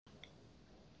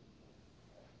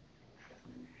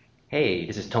Hey,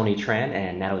 this is Tony Tran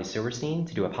and Natalie Silverstein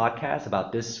to do a podcast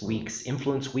about this week's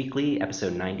Influence Weekly,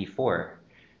 episode 94.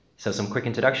 So, some quick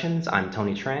introductions. I'm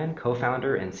Tony Tran, co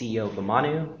founder and CEO of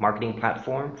Lamanu, marketing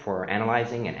platform for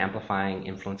analyzing and amplifying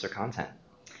influencer content.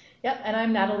 Yep, and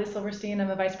I'm Natalie Silverstein. I'm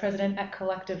a vice president at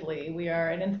Collectively. We are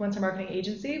an influencer marketing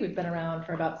agency. We've been around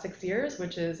for about 6 years,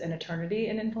 which is an eternity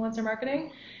in influencer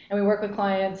marketing. And we work with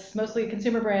clients, mostly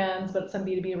consumer brands, but some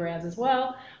B2B brands as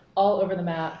well, all over the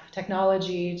map,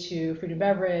 technology to food and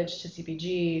beverage to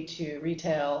CPG to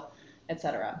retail,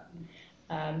 etc.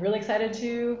 I'm really excited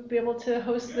to be able to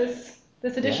host this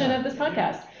edition of this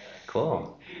podcast.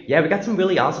 Cool. Yeah, we got some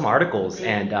really awesome articles.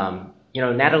 And,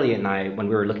 Natalie and I, when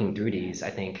we were looking through these,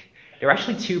 I think there were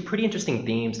actually two pretty interesting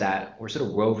themes that were sort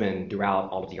of woven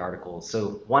throughout all of the articles.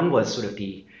 So one was sort of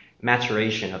the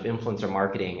maturation of influencer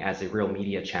marketing as a real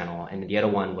media channel, and the other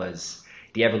one was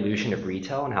the evolution of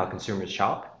retail and how consumers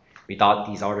shop. We thought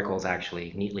these articles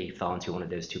actually neatly fell into one of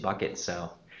those two buckets. So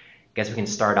I guess we can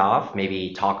start off,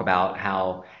 maybe talk about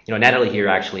how, Natalie here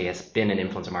actually has been in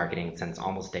influencer marketing since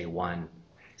almost day one.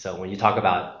 So when you talk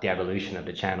about the evolution of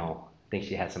the channel, I think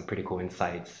she has some pretty cool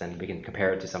insights, and we can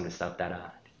compare it to some of the stuff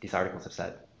that these articles have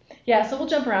said. Yeah, so we'll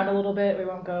jump around a little bit. We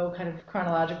won't go kind of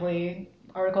chronologically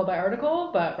article by article,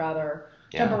 but rather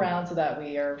jump around so that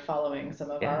we are following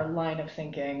some of our line of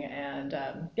thinking. And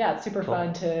it's super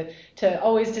fun to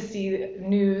always to see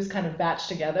news kind of batch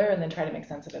together and then try to make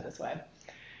sense of it this way.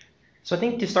 So I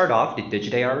think to start off, the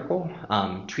Digiday article,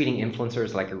 treating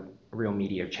influencers like a real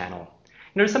media channel.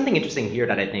 There's something interesting here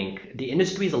that I think the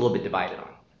industry is a little bit divided on.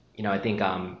 I think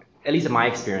at least in my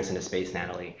experience in the space,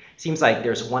 Natalie, seems like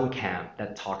there's one camp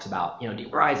that talks about, the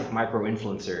rise of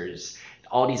micro-influencers,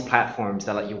 all these platforms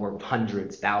that let you work with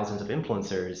hundreds, thousands of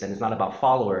influencers, and it's not about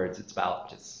followers, it's about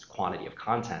just quantity of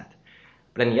content.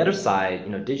 But on the other side,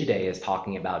 Digiday is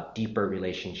talking about deeper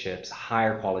relationships,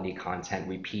 higher quality content,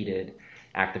 repeated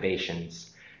activations.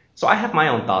 So I have my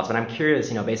own thoughts, but I'm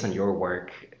curious, based on your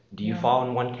work, do you fall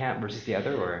in one camp versus the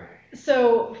other, or?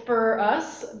 So for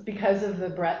us, because of the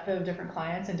breadth of different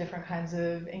clients and different kinds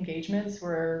of engagements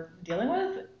we're dealing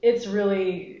with,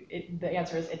 the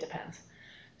answer is it depends.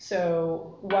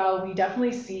 So while we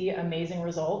definitely see amazing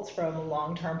results from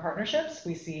long-term partnerships,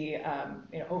 we see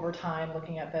over time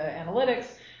looking at the analytics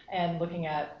and looking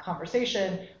at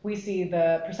conversation, we see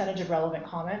the percentage of relevant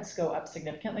comments go up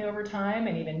significantly over time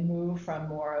and even move from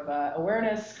more of a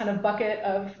awareness kind of bucket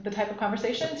of the type of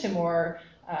conversation to more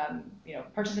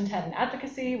purchase intent and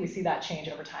advocacy. We see that change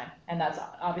over time, and that's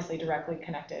obviously directly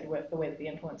connected with the way that the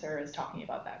influencer is talking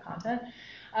about that content.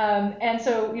 And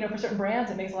so, for certain brands,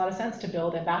 it makes a lot of sense to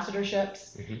build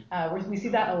ambassadorships. We see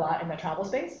that a lot in the travel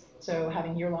space. So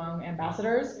having year-long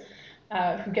ambassadors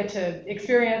who get to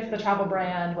experience the travel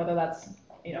brand, whether that's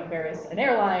an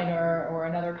airline or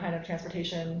another kind of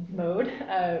transportation mode,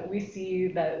 we see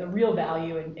the real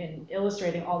value in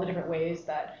illustrating all the different ways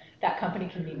that company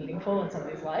can be meaningful in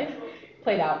somebody's life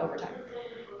played out over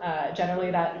time.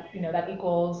 Generally, that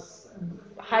equals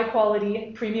high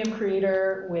quality premium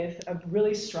creator with a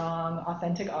really strong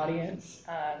authentic audience,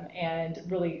 and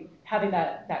really having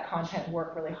that content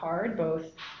work really hard, both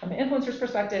from an influencer's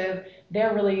perspective,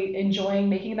 they're really enjoying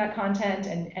making that content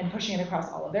and pushing it across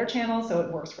all of their channels so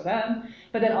it works for them,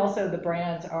 but then also the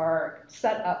brands are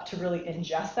set up to really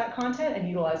ingest that content and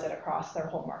utilize it across their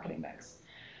whole marketing mix.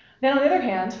 Then on the other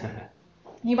hand,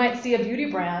 you might see a beauty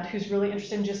brand who's really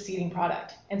interested in just seeding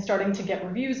product and starting to get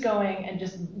reviews going, and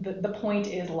just the point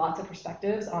is lots of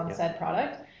perspectives on said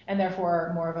product, and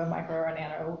therefore more of a micro or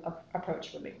nano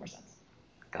approach would make more sense.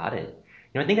 Got it.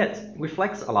 I think that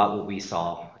reflects a lot what we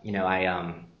saw.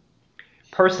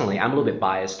 Personally, I'm a little bit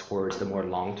biased towards the more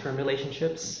long-term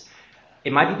relationships.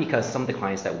 It might be because some of the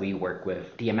clients that we work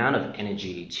with, the amount of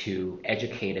energy to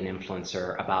educate an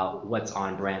influencer about what's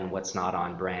on brand, what's not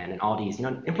on brand, and all these,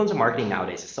 influencer marketing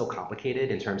nowadays is so complicated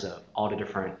in terms of all the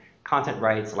different content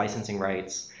rights, licensing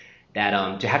rights,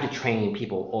 that to have to train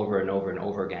people over and over and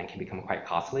over again can become quite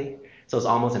costly. So it's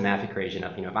almost a math equation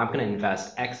of, if I'm going to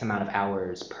invest X amount of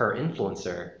hours per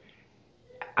influencer,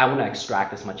 I want to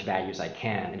extract as much value as I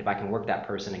can. And if I can work that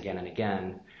person again and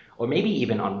again, or maybe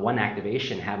even on one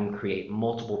activation, have them create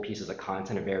multiple pieces of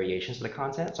content or variations of the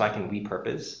content so I can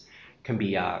repurpose, can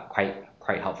be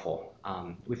quite helpful.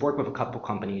 We've worked with a couple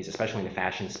companies, especially in the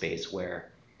fashion space,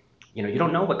 where you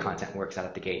don't know what content works out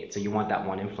of the gate, so you want that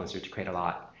one influencer to create a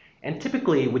lot. And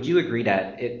typically, would you agree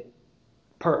that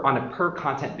on a per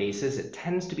content basis, it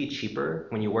tends to be cheaper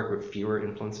when you work with fewer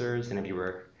influencers than if you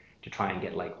were to try and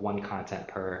get like one content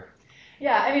per?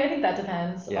 Yeah, I think that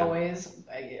depends always.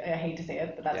 I hate to say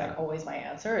it, but that's like always my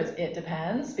answer is it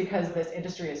depends, because this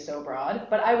industry is so broad.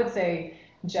 But I would say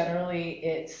generally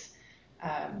it's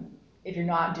Um, if you're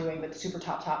not doing the super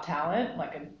top talent,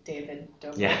 like a David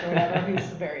Dobrik Yeah. or whatever, who's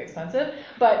very expensive,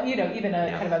 but even a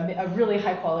Yeah. kind of a really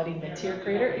high quality mid-tier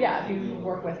creator, yeah, if you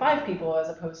work with 5 people as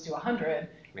opposed to 100,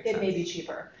 Makes it may sense. be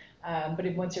cheaper.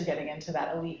 But once you're getting into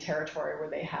that elite territory where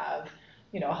they have,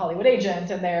 a Hollywood agent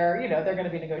and they're going to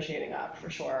be negotiating up for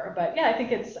sure. But yeah, I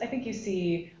think you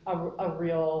see a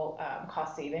real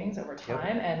cost savings over Yep.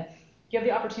 time, and you have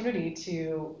the opportunity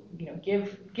to,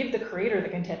 give the creator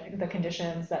the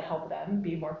conditions that help them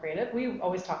be more creative. We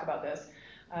always talk about this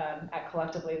at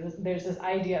Collectively. There's this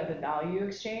idea of the value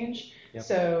exchange. Yep.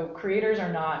 So creators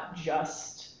are not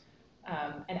just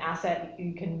an asset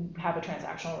you can have a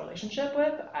transactional relationship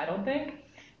with, I don't think.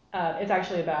 It's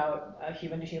actually about a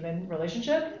human-to-human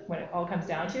relationship when it all comes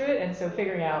down to it. And so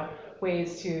figuring out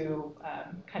ways to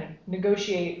kind of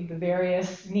negotiate the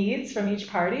various needs from each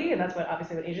party, and that's what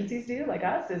agencies do, like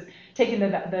us, is taking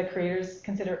the creators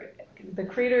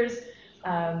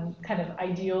kind of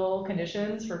ideal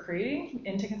conditions for creating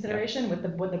into consideration with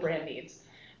what the brand needs,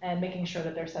 and making sure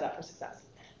that they're set up for success.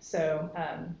 So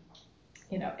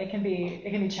it can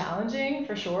be challenging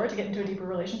for sure to get into a deeper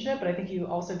relationship, but I think you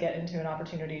also get into an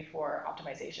opportunity for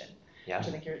optimization, Yeah. which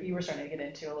I think you were starting to get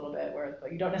into a little bit, where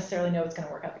you don't necessarily know it's going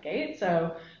to work out the gate.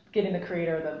 So giving the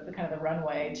creator the kind of the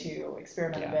runway to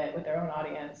experiment a bit with their own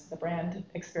audience, the brand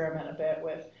experiment a bit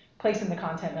with placing the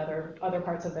content in other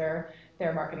parts of their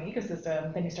marketing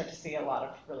ecosystem, then you start to see a lot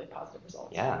of really positive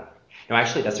results. Yeah. No,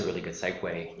 actually, that's a really good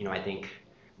segue. I think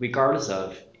regardless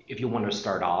of if you want to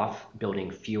start off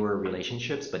building fewer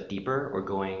relationships but deeper, or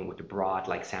going with a broad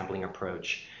like sampling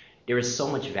approach, there is so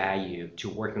much value to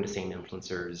working with the same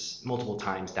influencers multiple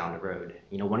times down the road.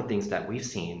 One of the things that we've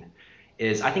seen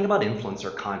is I think about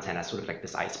influencer content as sort of like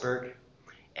this iceberg.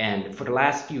 And for the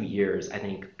last few years, I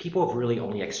think people have really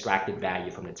only extracted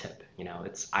value from the tip.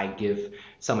 It's I give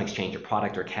some exchange of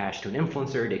product or cash to an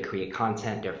influencer, they create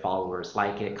content, their followers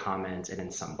like it, comment, and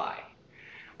then some buy.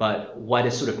 But what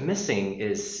is sort of missing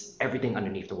is everything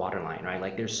underneath the waterline, right?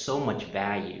 Like there's so much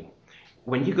value.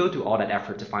 When you go through all that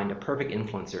effort to find the perfect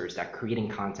influencers that are creating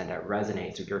content that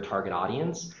resonates with your target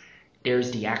audience, there's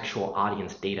the actual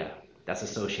audience data that's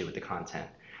associated with the content.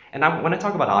 And when I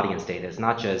talk about audience data, it's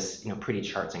not just pretty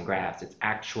charts and graphs. It's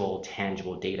actual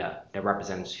tangible data that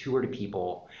represents who are the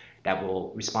people that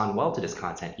will respond well to this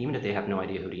content, even if they have no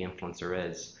idea who the influencer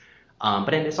is.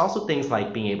 But then there's also things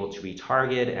like being able to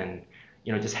retarget and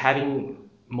just having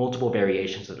multiple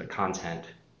variations of the content.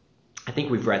 I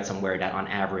think we've read somewhere that on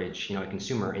average, a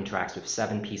consumer interacts with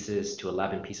 7 pieces to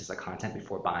 11 pieces of content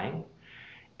before buying.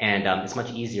 And it's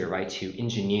much easier, right, to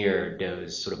engineer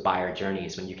those sort of buyer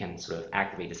journeys when you can sort of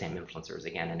activate the same influencers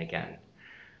again and again.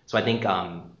 So I think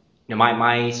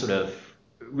my sort of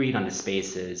read on the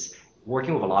space is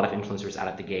working with a lot of influencers out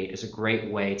of the gate is a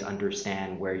great way to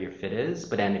understand where your fit is.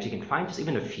 But then if you can find just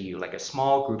even a few, like a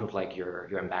small group of like your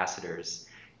ambassadors,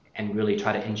 and really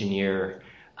try to engineer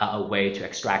a way to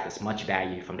extract as much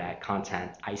value from that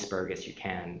content iceberg as you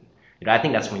can. I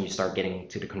think that's when you start getting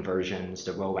to the conversions,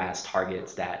 the ROAS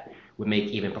targets that would make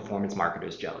even performance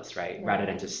marketers jealous, right? Rather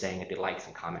than just staying at the likes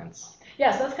and comments.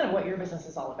 Yeah, so that's kind of what your business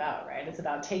is all about, right? It's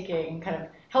about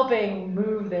helping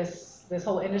move this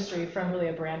whole industry from really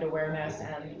a brand awareness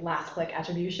and last click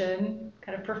attribution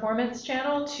kind of performance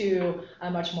channel to a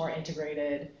much more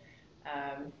integrated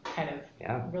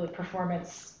really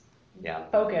performance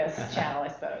focused channel, I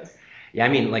suppose. Yeah, I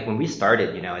mean, like when we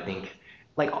started, I think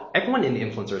like everyone in the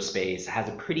influencer space has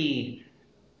a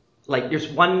there's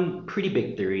one pretty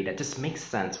big theory that just makes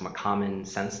sense from a common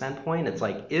sense standpoint. It's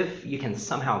like if you can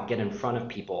somehow get in front of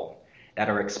people that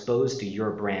are exposed to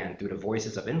your brand through the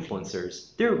voices of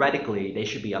influencers, theoretically they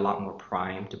should be a lot more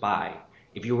primed to buy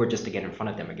if you were just to get in front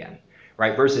of them again,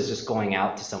 right? Versus just going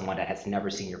out to someone that has never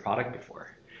seen your product before.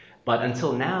 But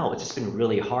until now, it's just been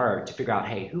really hard to figure out,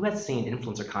 hey, who has seen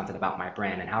influencer content about my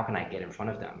brand and how can I get in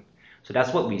front of them? So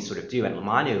that's what we sort of do at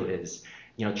Lamanu is,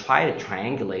 try to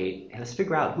triangulate and let's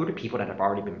figure out who are the people that have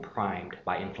already been primed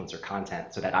by influencer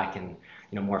content so that I can,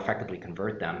 more effectively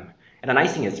convert them. And the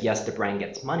nice thing is, yes, the brand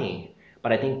gets money,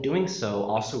 but I think doing so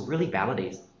also really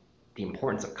validates the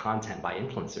importance of content by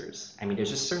influencers. I mean, there's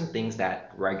just certain things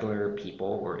that regular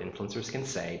people or influencers can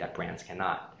say that brands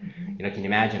cannot. Mm-hmm. Can you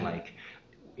imagine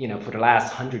for the last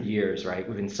 100 years, right,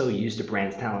 we've been so used to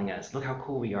brands telling us, look how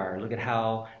cool we are, look at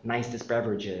how nice this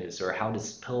beverage is, or how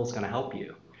this pill is going to help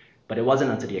you. But it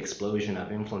wasn't until the explosion of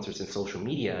influencers in social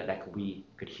media that we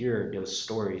could hear those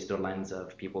stories through the lens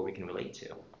of people we can relate to.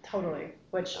 Totally,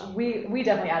 which we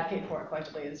definitely advocate for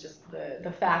collectively, is just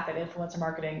the fact that influencer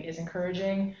marketing is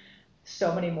encouraging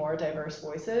so many more diverse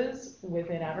voices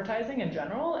within advertising in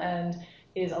general. And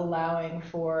is allowing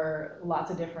for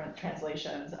lots of different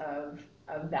translations of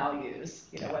values.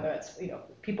 Whether it's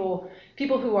people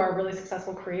who are really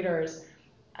successful creators,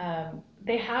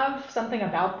 they have something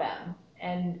about them,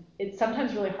 and it's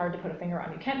sometimes really hard to put a finger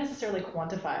on. You can't necessarily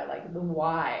quantify like the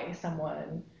why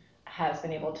someone has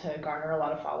been able to garner a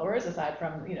lot of followers, aside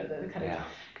from the kind of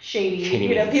shady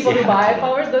people who buy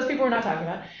followers. Those people we're not talking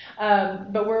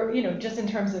about. But we're just in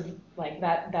terms of like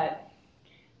that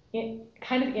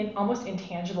kind of almost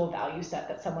intangible value set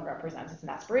that someone represents. It's an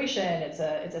aspiration. It's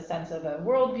a sense of a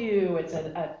worldview. It's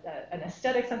an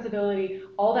aesthetic sensibility.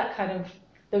 All that kind of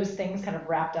those things kind of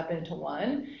wrapped up into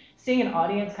one. Seeing an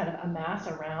audience kind of amass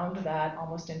around that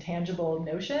almost intangible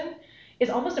notion is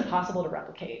almost impossible to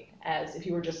replicate, as if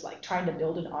you were just like trying to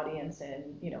build an audience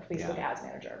in Facebook Ads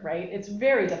Manager, right? It's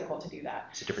very difficult to do that.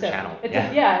 It's a different channel.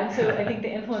 And so I think the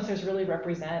influencers really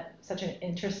represent such an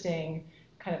interesting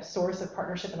kind of source of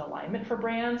partnership and alignment for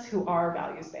brands who are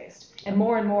values-based. And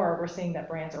more we're seeing that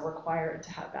brands are required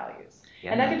to have values.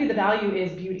 And that could be the value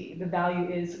is beauty, the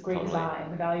value is great design,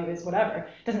 the value is whatever.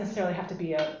 It doesn't necessarily have to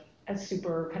be a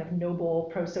super kind of noble,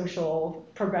 pro-social,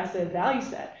 progressive value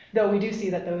set. Though we do see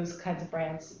that those kinds of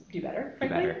brands do better,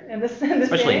 frankly, in this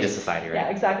especially stage. In this society, right? Yeah,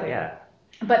 exactly. Yeah.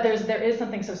 But there is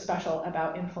something so special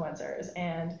about influencers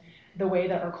and the way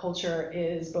that our culture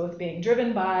is both being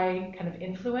driven by kind of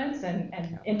influence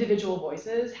and individual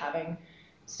voices having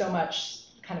so much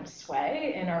kind of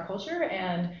sway in our culture,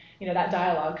 and that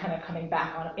dialogue kind of coming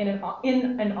back on in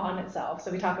and on itself.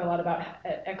 So we talk a lot about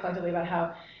collectively about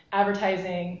how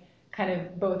advertising kind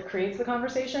of both creates the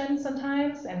conversation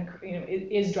sometimes and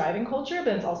is driving culture,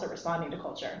 but it's also responding to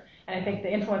culture. And I think the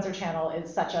influencer channel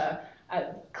is such a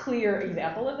clear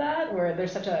example of that, where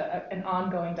there's such an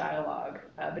ongoing dialogue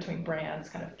between brands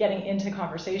kind of getting into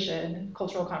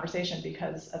cultural conversation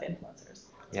because of influencers.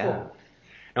 It's cool.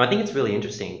 No, I think it's really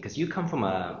interesting because you come from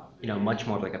a much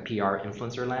more like a PR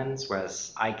influencer lens,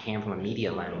 whereas I came from a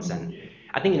media lens. And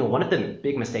I think one of the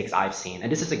big mistakes I've seen,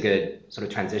 and this is a good sort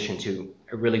of transition to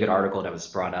a really good article that was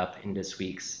brought up in this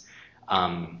week's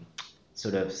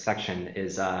sort of section,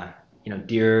 is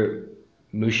Dear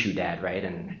Mushu Dad, right?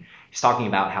 And he's talking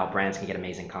about how brands can get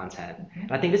amazing content.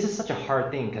 And I think this is such a hard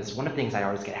thing because one of the things I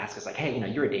always get asked is like, hey,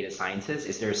 you're a data scientist.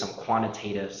 Is there some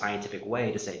quantitative scientific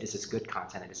way to say this is good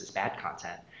content and this is bad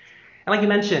content? And like you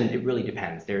mentioned, it really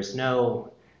depends. There's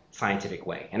no scientific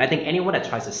way. And I think anyone that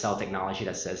tries to sell technology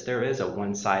that says there is a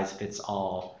one size fits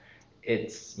all,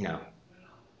 it's,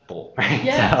 bull, right?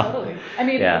 Yeah, totally. I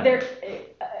mean, I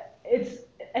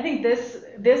think this,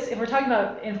 if we're talking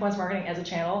about influence marketing as a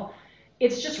channel,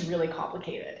 it's just really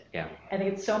complicated. Yeah. I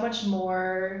think it's so much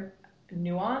more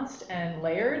nuanced and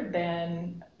layered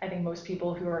than I think most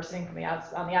people who are sitting on the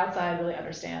outside really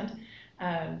understand.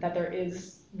 That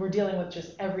we're dealing with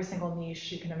just every single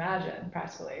niche you can imagine,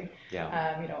 practically.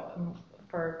 Yeah.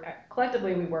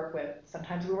 Collectively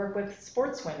sometimes we work with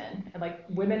sports women, and like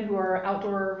women who are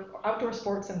outdoor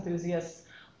sports enthusiasts,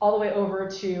 all the way over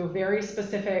to very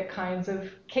specific kinds of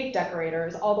cake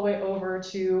decorators, all the way over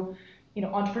to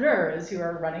entrepreneurs who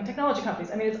are running technology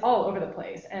companies. I mean, it's all over the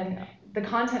place. And the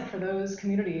content for those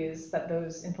communities that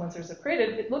those influencers have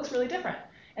created, it looks really different.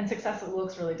 And success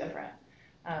looks really different.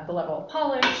 The level of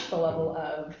polish, the level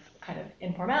of kind of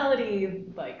informality,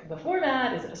 like the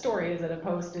format, is it a story, is it a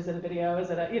post, is it a video, is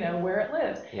it where it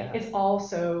lives? Yeah. It's all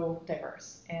so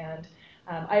diverse. And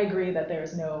I agree that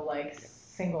there's no like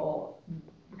single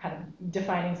kind of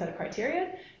defining set of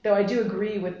criteria, though I do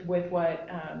agree with what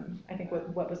I think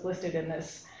what was listed in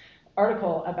this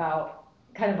article about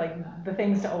kind of like the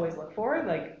things to always look for,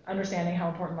 like understanding how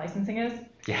important licensing is.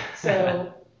 Yeah.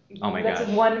 So oh my that's gosh.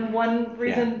 one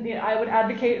reason I would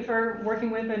advocate for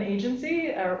working with an agency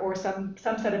or some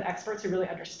set of experts who really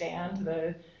understand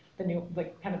the new,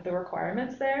 like kind of the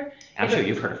requirements there. I'm sure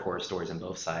you've heard of horror stories on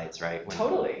both sides, right? When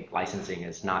totally. Licensing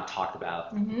is not talked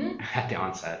about at the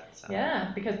onset. So.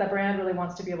 Yeah, because that brand really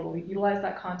wants to be able to utilize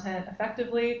that content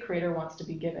effectively. Creator wants to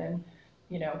be given,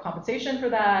 compensation for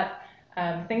that.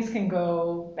 Things can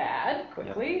go bad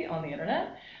quickly on the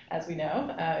internet, as we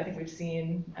know. I think we've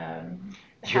seen.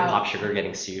 Did you hear Pop Sugar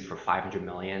getting sued for $500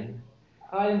 million?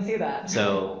 Oh, I didn't see that.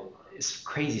 So it's a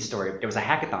crazy story. There was a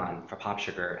hackathon for Pop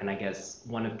Sugar, and I guess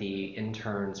one of the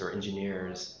interns or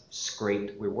engineers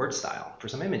scraped reward style for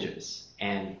some images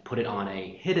and put it on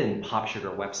a hidden Pop Sugar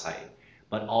website.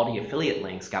 But all the affiliate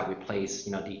links got replaced.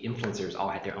 The influencers all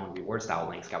had their own reward style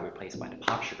links, got replaced by the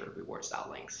Pop Sugar reward style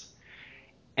links.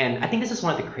 And I think this is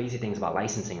one of the crazy things about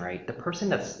licensing, right? The person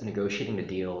that's negotiating the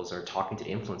deals or talking to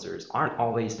the influencers aren't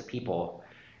always the people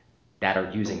that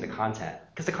are using the content.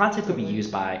 Because the content could be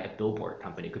used by a billboard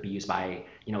company, it could be used by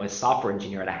a software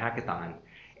engineer at a hackathon.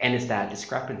 And it's that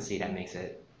discrepancy that makes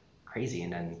it crazy.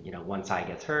 And then, one side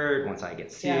gets hurt, one side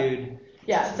gets Yeah. sued.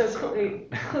 Yeah, so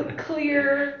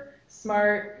clear,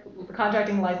 smart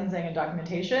contracting, licensing, and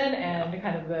documentation, and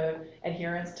kind of the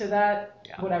adherence to that,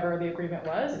 whatever the agreement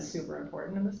was, is super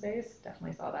important in the space.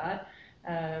 Definitely saw that.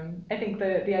 I think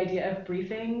the idea of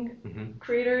briefing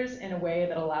creators in a way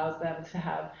that allows them to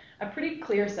have a pretty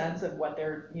clear sense of what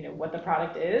what the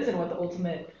product is and what the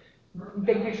ultimate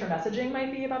big picture messaging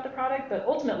might be about the product, but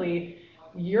ultimately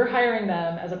you're hiring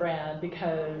them as a brand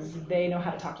because they know how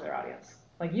to talk to their audience.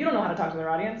 Like, you don't know how to talk to their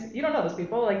audience. You don't know those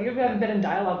people. Like, you haven't been in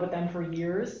dialogue with them for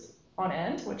years on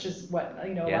end, which is what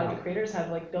a lot of the creators have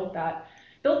built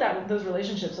those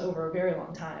relationships over a very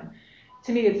long time.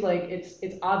 To me, it's like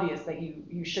it's obvious that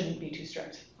you shouldn't be too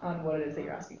strict on what it is that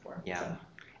you're asking for. Yeah. So,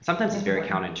 sometimes it's very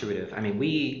counterintuitive. I mean,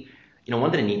 one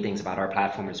of the neat things about our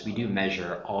platform is we do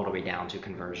measure all the way down to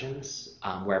conversions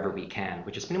wherever we can,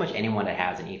 which is pretty much anyone that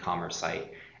has an e-commerce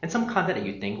site. And some content that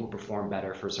you think will perform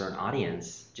better for a certain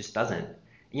audience just doesn't.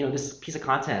 This piece of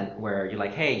content where you're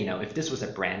like, hey, if this was a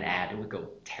brand ad, it would go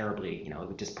terribly, it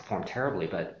would just perform terribly.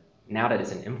 But now that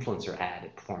it's an influencer ad,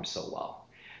 it performs so well.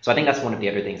 So I think that's one of the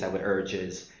other things I would urge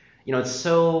is, it's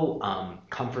so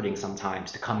comforting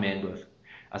sometimes to come in with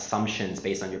assumptions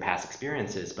based on your past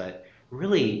experiences, but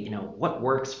really, what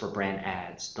works for brand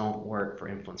ads don't work for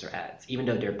influencer ads, even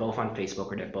though they're both on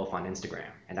Facebook or they're both on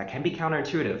Instagram. And that can be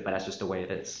counterintuitive, but that's just the way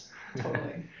it is.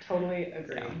 Totally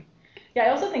agree. Yeah, I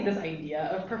also think this idea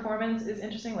of performance is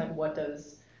interesting. Like, what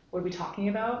are we talking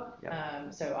about?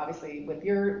 Yep. So obviously with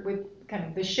kind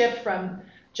of the shift from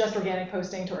just organic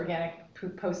posting to organic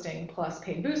posting plus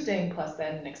paid boosting plus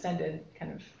then an extended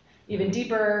kind of even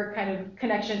deeper kind of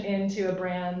connection into a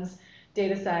brand's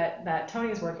data set that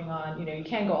Tony's working on, you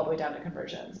can go all the way down to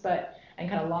conversions, and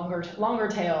kind of longer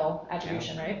tail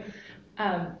attribution, right?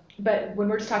 But when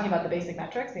we're just talking about the basic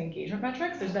metrics, the engagement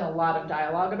metrics, there's been a lot of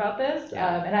dialogue about this.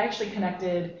 And I actually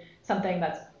connected something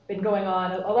that's been going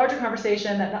on, a larger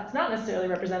conversation that's not necessarily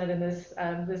represented in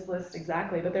this list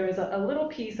exactly, but there was a little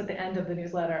piece at the end of the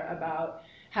newsletter about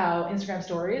how Instagram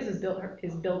Stories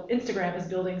Instagram is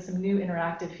building some new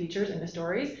interactive features into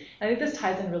Stories. And I think this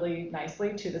ties in really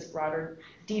nicely to this broader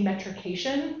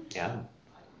demetrication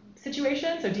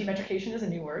situation. So demetrication is a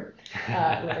new word,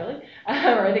 literally,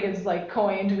 or I think it's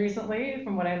coined recently,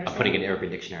 from what I understand. I'm putting it in Urban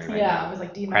Dictionary right now. Yeah, it was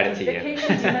like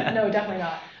demetrification. No, definitely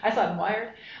not. I saw it in Wired.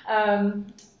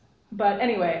 But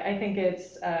anyway, I think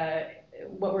it's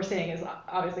what we're seeing is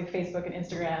obviously Facebook and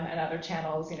Instagram and other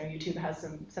channels. YouTube has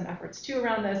some efforts too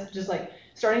around this, just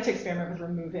starting to experiment with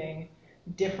removing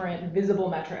different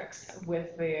visible metrics,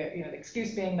 with the the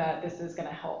excuse being that this is going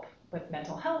to help with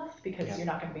mental health, because you're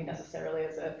not going to be necessarily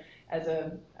as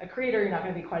a creator, you're not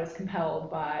going to be quite as compelled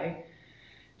by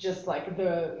just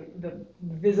the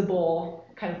visible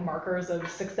kind of markers of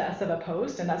success of a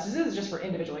post, and this is just for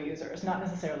individual users, not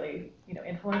necessarily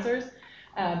influencers.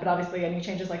 But obviously any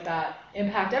changes like that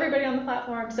impact everybody on the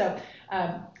platform. So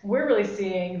we're really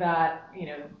seeing that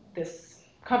this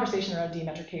conversation around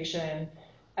demetrication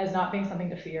as not being something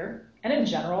to fear. And in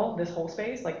general, this whole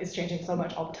space is changing so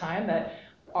much all the time that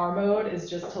our mode is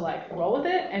just to roll with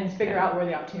it and figure out where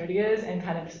the opportunity is and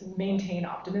kind of maintain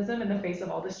optimism in the face of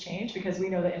all this change, because we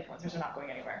know that influencers are not going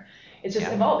anywhere. It's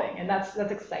just evolving, and that's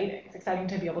exciting. It's exciting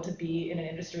to be able to be in an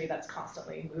industry that's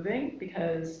constantly moving,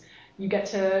 because you get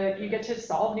to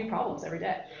solve new problems every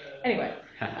day. Anyway,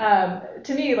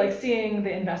 to me, seeing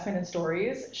the investment in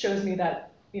Stories shows me that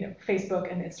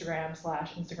Facebook and Instagram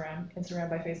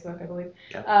by Facebook, I believe,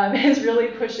 is really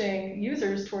pushing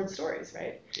users towards Stories,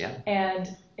 right? Yeah.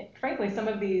 And frankly, some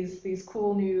of these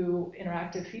cool new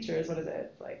interactive features, what is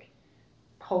it,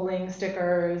 polling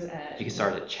stickers, and you can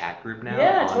start a chat group now.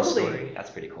 Yeah, on totally. Story. That's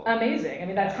pretty cool. Amazing. I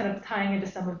mean, that's kind of tying into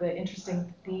some of the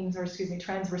interesting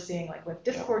trends we're seeing, with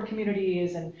Discord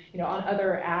communities and on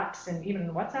other apps, and even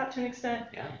in WhatsApp to an extent.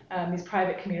 These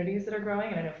private communities that are growing,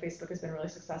 and I know Facebook has been really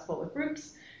successful with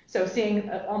groups. So seeing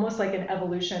almost like an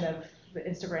evolution of the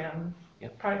Instagram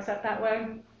product set that way,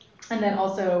 and then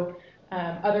also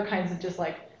other kinds of just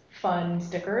fun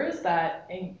stickers that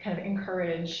kind of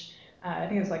encourage. I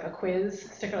think it's a quiz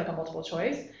sticker, a multiple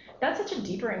choice. That's such a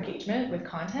deeper engagement with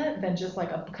content than just a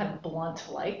kind of blunt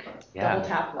double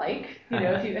tap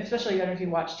especially if you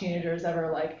watch teenagers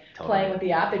ever playing with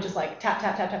the app, they just tap tap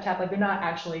tap tap tap, they're not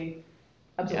actually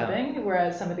absorbing.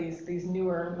 Whereas some of these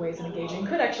newer ways of engaging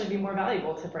could actually be more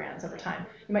valuable to brands over time.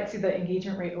 You might see the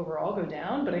engagement rate overall go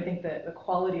down, but I think that the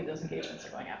quality of those engagements are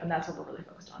going up, and that's what we're really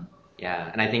focused on. Yeah,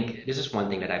 and I think this is one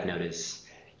thing that I've noticed.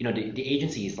 The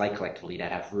agencies collectively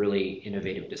that have really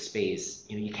innovated this space,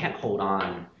 you can't hold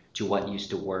on to what used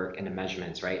to work and the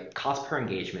measurements, right? Cost per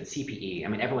engagement, CPE. I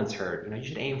mean, everyone's heard, you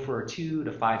should aim for 2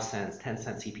 to 5 cents, 10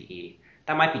 cent CPE.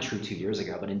 That might be true 2 years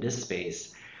ago, but in this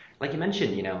space, like you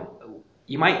mentioned,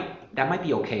 that might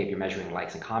be okay if you're measuring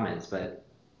likes and comments, but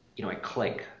a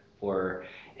click or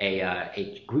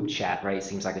a group chat, right,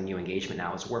 seems like a new engagement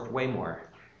now. It's worth way more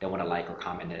than what a like or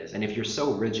comment is. And if you're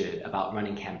so rigid about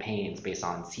running campaigns based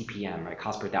on CPM, right,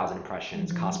 cost per thousand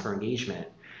impressions, cost per engagement,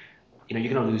 you're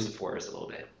going to lose the forest a little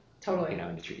bit. Totally.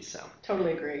 In the trees. So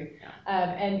totally agree.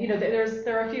 Yeah. And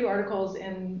there are a few articles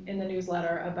in the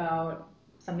newsletter about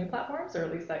some new platforms, or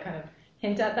at least that kind of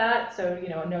hint at that. So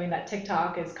knowing that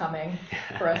TikTok is coming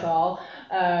for us all,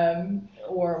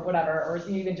 or whatever, or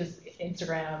even just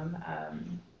Instagram.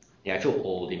 Yeah, I feel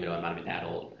old even though I'm not even that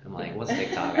old. I'm like, what's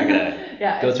TikTok? I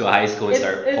gotta go to a high school and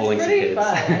start polling some kids.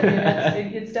 It's pretty fun. I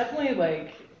mean, it's definitely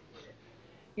like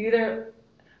either.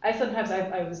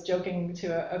 I was joking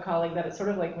to a colleague that it's sort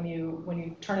of like when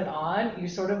you turn it on, you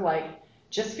sort of like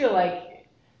just feel like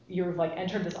you've like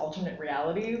entered this alternate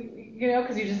reality,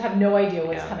 because you just have no idea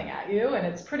what's coming at you, and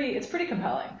it's pretty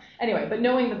compelling. Anyway, but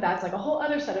knowing that that's like a whole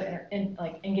other set of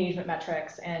like engagement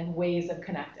metrics and ways of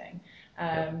connecting.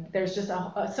 There's just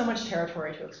so much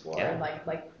territory to explore, and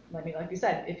like you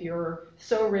said, if you're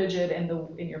so rigid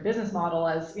in your business model,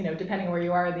 as depending on where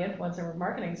you are in the influencer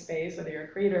marketing space, whether you're a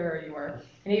creator or you are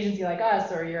an agency like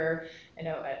us, or you're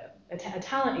a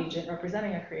talent agent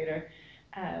representing a creator,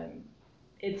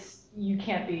 you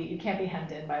can't be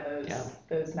hemmed in by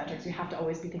those metrics. You have to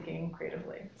always be thinking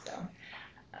creatively. So.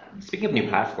 Speaking of new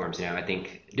platforms, I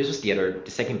think this was the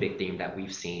second big theme that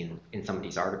we've seen in some of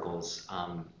these articles,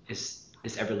 is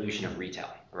this evolution of retail,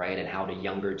 right? And how the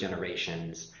younger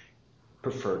generations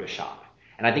prefer to shop.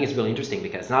 And I think it's really interesting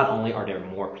because not only are there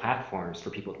more platforms for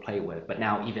people to play with, but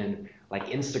now even like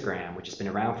Instagram, which has been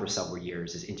around for several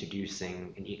years, is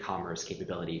introducing an e-commerce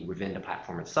capability within the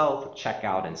platform itself,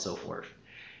 checkout and so forth.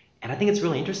 And I think it's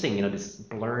really interesting, this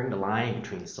blurring the line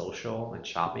between social and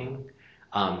shopping.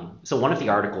 So one of the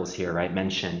articles here, right,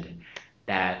 mentioned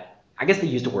that, I guess they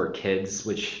used the word kids,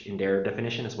 which in their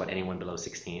definition is anyone below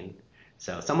 16.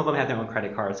 So some of them have their own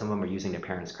credit cards, some of them are using their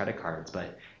parents' credit cards,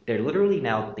 but they're literally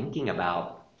now thinking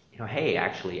about, hey,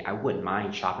 actually, I wouldn't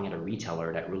mind shopping at a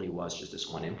retailer that really was just this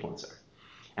one influencer.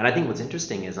 And I think what's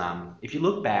interesting is, if you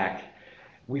look back,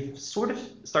 we've sort of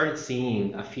started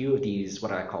seeing a few of these,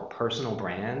 what I call personal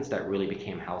brands that really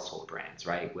became household brands,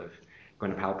 right? With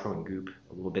Gwyneth Paltrow and Goop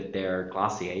a little bit there.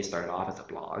 Glossier started off as a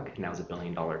blog, and now is a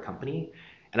billion-dollar company.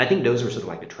 And I think those were sort of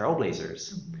like the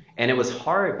trailblazers. Mm-hmm. And it was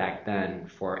hard back then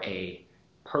for a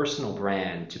personal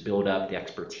brand to build up the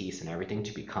expertise and everything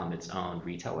to become its own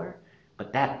retailer.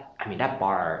 But that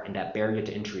bar and that barrier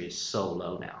to entry is so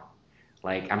low now.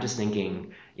 Like, I'm just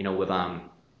thinking, with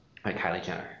like Kylie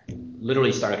Jenner,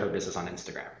 literally started her business on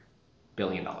Instagram, $1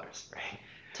 billion, right?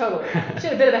 Totally. She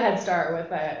had a bit of a head start with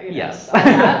yes.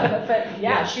 That, but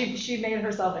yeah, she made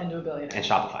herself into a billionaire. And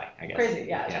Shopify, I guess. Crazy,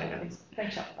 yeah.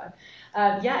 Thanks, Shopify.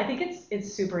 I think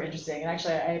it's super interesting, and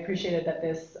actually I appreciated that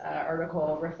this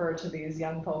article referred to these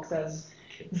young folks as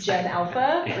Gen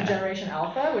Alpha or Generation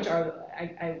Alpha, which are,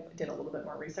 I did a little bit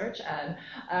more research, and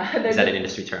is that an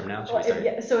industry term now?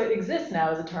 So it exists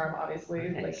now as a term, obviously.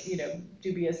 Nice. Like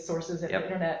dubious sources at the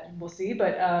internet, we'll see,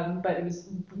 but it was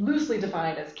loosely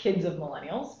defined as kids of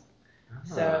millennials.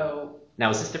 So now,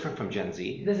 is this different from Gen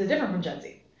Z? This is different from Gen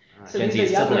Z. So Gen Z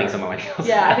is siblings of millennials.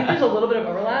 Yeah, I think there's a little bit of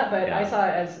overlap, but I saw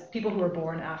it as people who were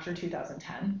born after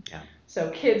 2010. Yeah. So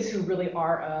kids who really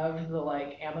are of the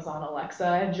like Amazon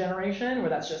Alexa generation, where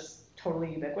that's just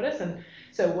totally ubiquitous. And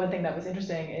so one thing that was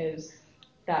interesting is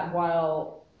that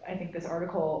while I think this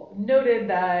article noted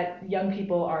that young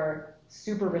people are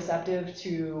super receptive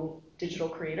to digital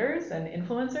creators and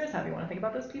influencers, however you want to think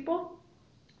about those people,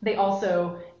 they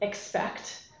also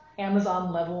expect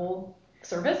Amazon level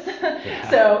service. Yeah.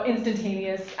 So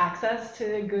instantaneous access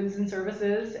to goods and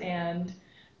services, and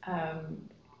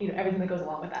everything that goes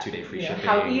along with that. 2-day free shipping.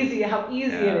 How easy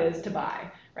it is to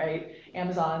buy, right?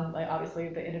 Amazon, like obviously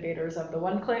the innovators of the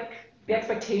one click. The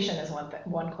expectation is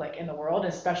one click in the world,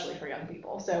 especially for young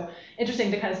people. So interesting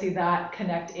to kind of see that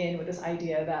connect in with this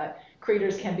idea that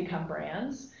creators can become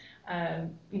brands.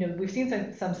 We've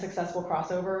seen some successful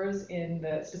crossovers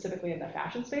specifically in the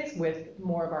fashion space with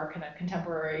more of our kind of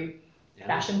contemporary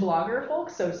fashion blogger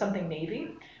folks. So Something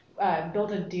Navy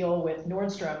built a deal with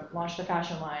Nordstrom, launched a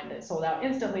fashion line that sold out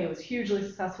instantly. It was hugely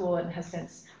successful and has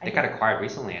since... They got acquired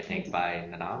recently, I think, by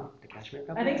Nanam, the cashmere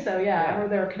company. I think so, yeah. Or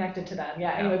they're connected to them.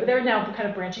 Yeah, anyway, but they're now kind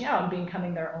of branching out and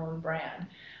becoming their own brand.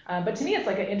 But to me, it's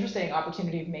like an interesting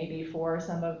opportunity maybe for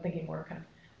some of thinking more kind of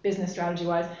business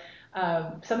strategy-wise.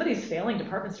 Some of these failing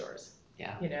department stores.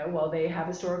 Yeah. Well, they have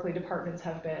historically departments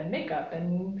have been makeup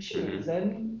and shoes Mm-hmm.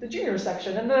 and the junior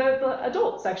section and the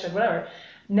adult section, whatever.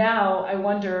 Now I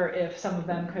wonder if some of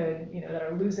them could, that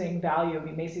are losing value. I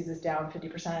mean, Macy's is down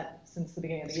 50% since the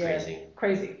beginning of the It's year.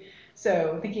 crazy. Crazy.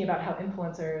 So thinking about how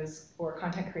influencers or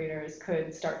content creators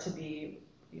could start to be,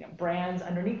 brands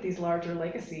underneath these larger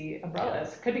legacy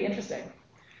umbrellas could be interesting.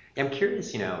 Yeah, I'm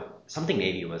curious, something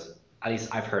Navy was, at least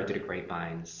I've heard through the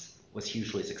grapevines, was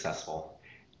hugely successful.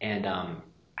 And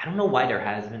I don't know why there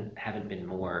haven't been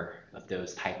more of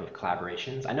those type of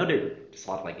collaborations. I know there's a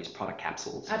lot of like these product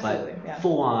capsules, Absolutely, but yeah.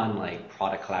 full on like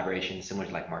product collaboration similar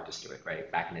to like Martha Stewart, right?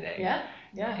 Back in the day. Yeah,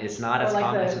 yeah. It's not or as like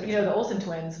common as the Olsen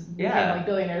twins became Yeah. like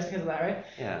billionaires because of that, right?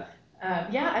 Yeah.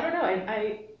 Yeah, I don't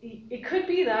know. It could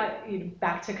be that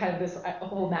back to kind of this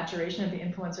whole maturation of the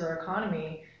influencer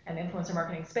economy and influencer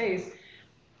marketing space.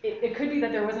 It could be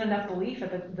that there wasn't enough belief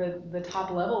at the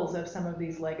top levels of some of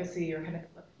these legacy or kind of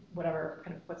whatever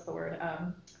kind of what's the word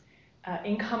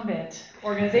incumbent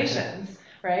organizations,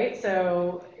 right?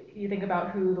 So you think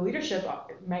about who the leadership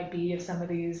might be of some of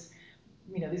these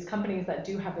these companies that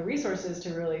do have the resources to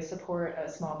really support a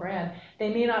small brand.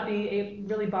 They may not be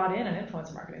really bought in on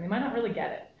influencer marketing. They might not really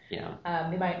get it. Yeah.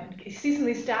 They might see some of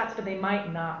these stats, but they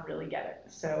might not really get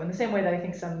it. So in the same way that I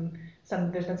think some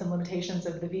there's been some limitations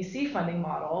of the VC funding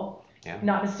model,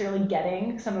 not necessarily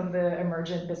getting some of the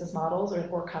emergent business models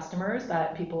or customers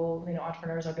that people,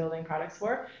 entrepreneurs are building products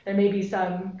for. There may be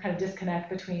some kind of disconnect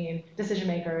between decision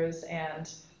makers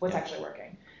and what's actually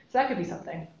working. So that could be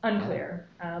something unclear.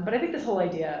 But I think this whole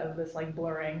idea of this like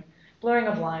blurring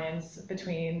of lines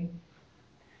between,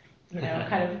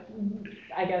 kind of,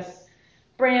 I guess,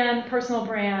 brand, personal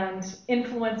brand,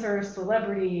 influencer,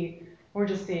 celebrity, we're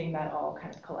just seeing that all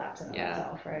kind of collapse in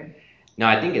itself, right? No,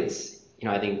 I think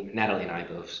I think Natalie and I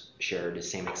both share the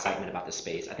same excitement about the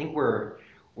space. I think we're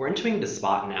entering the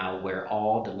spot now where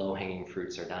all the low-hanging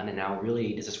fruits are done, and now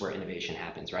really this is where innovation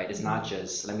happens, right? It's not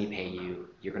just let me pay you,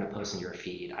 you're going to post in your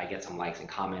feed, I get some likes and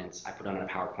comments, I put it on a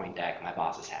PowerPoint deck, my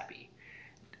boss is happy.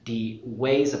 The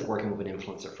ways of working with an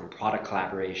influencer, from product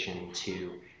collaboration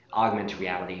to augmented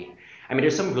reality. I mean,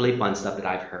 there's some really fun stuff that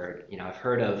I've heard. I've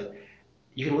heard of,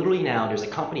 you can literally now, there's a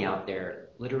company out there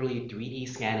literally 3D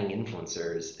scanning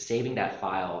influencers, saving that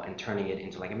file and turning it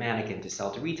into like a mannequin to sell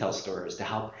to retail stores to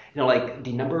help, like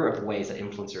the number of ways that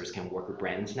influencers can work with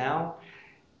brands now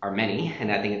are many,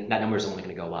 and I think that number is only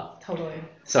going to go up. Totally.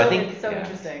 So I think it's so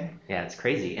interesting. Yeah, it's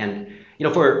crazy. And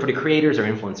for the creators or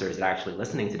influencers that are actually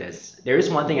listening to this, there is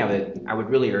one thing I would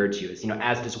really urge you is,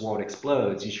 as this world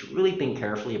explodes, you should really think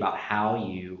carefully about how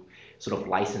you sort of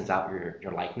license out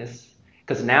your likeness.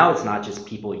 Because now it's not just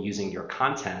people using your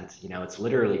content, it's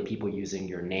literally people using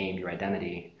your name, your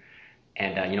identity.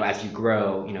 And as you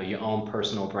grow, your own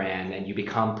personal brand, and you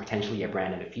become potentially a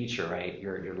brand in the future, right?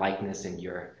 Your likeness and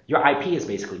your IP is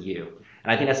basically you.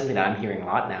 And I think that's something that I'm hearing a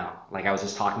lot now. Like I was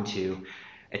just talking to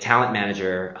a talent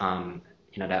manager,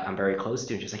 that I'm very close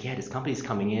to, and she's like, yeah, this company's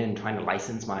coming in trying to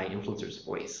license my influencer's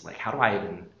voice. Like, how do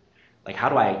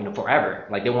I, forever?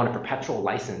 Like they want a perpetual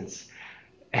license.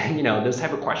 And those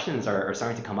type of questions are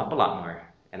starting to come up a lot more.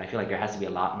 And I feel like there has to be a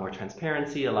lot more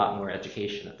transparency, a lot more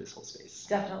education of this whole space.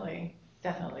 Definitely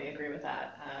agree with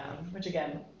that. Which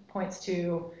again points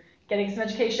to getting some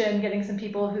education, getting some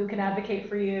people who can advocate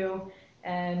for you,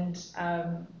 and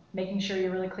making sure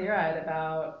you're really clear-eyed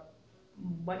about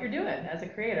what you're doing as a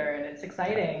creator. And it's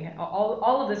exciting.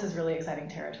 All of this is really exciting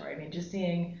territory. I mean, just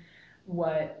seeing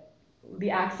what the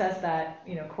access that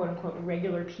quote unquote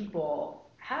regular people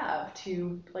have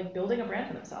to like building a brand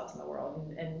for themselves in the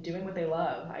world and doing what they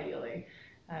love ideally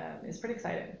is pretty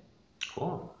exciting.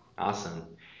 Cool. Awesome.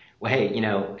 Well, hey,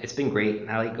 it's been great,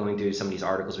 Natalie, going through some of these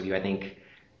articles with you. I think,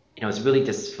 it's really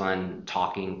just fun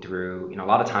talking through, a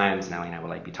lot of times Natalie and I would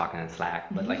like be talking on Slack,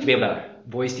 but like to be able to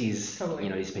voice these, Totally.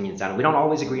 These opinions down. We don't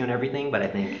always agree on everything, but I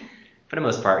think for the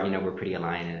most part, we're pretty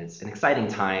aligned, and it's an exciting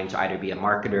time to either be a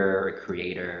marketer, a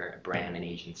creator, a brand, an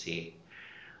agency.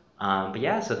 But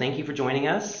yeah, so thank you for joining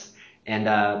us. And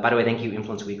by the way, thank you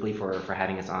Influence Weekly for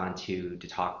having us on to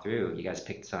talk through. You guys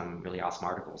picked some really awesome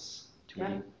articles to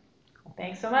read.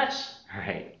 Thanks so much. All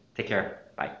right. Take care.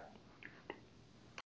 Bye.